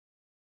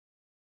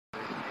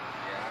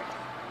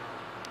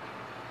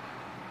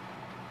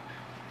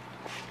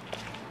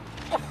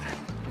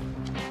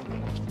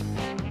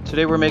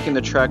Today we're making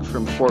the trek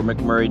from Fort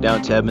McMurray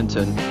down to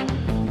Edmonton.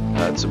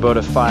 It's about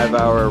a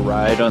 5-hour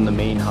ride on the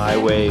main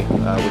highway,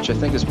 which I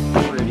think is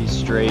pretty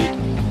straight.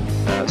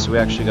 So we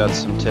actually got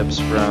some tips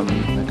from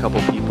a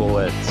couple people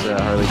at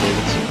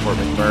Harley-Davidson Fort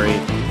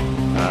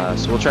McMurray.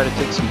 So we'll try to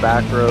take some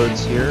back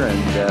roads here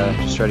and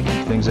just try to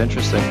keep things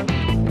interesting.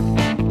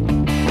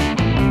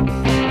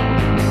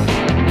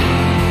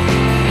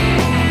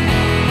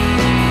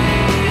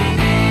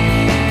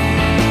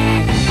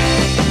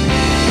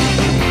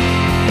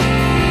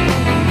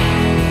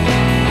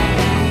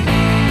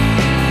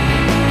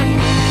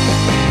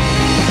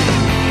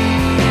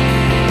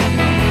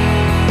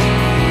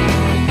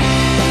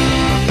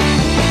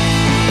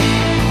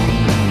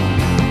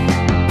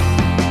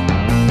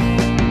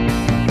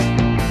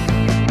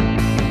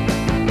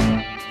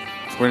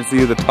 We're going to see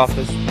who the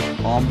toughest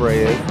hombre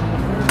is.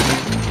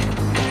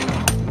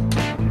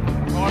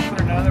 Going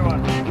for another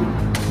one.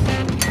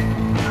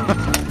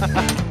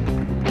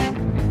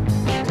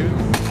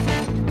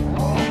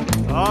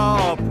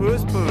 Oh,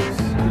 poos poos.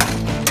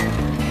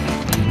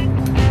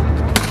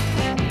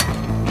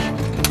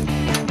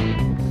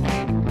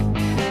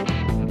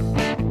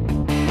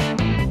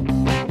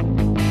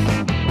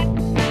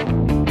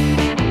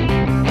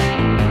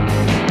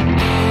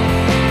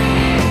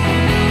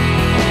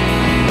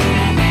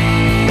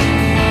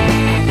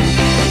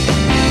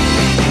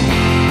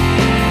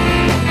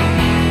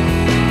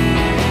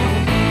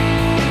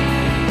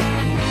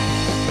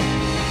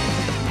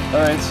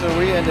 Alright, so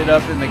we ended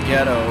up in the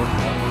ghetto.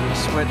 We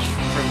switched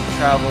from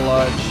travel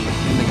lodge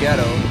in the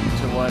ghetto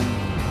to one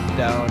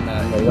down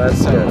the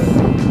west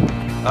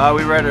south.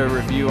 We read a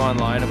review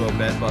online about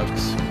bed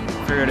bugs.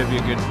 Figured it'd be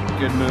a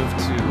good move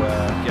to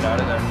get out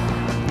of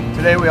there.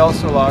 Today we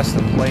also lost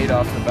the plate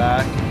off the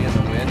back in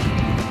the wind,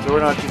 so we're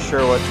not too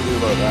sure what to do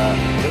about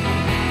that.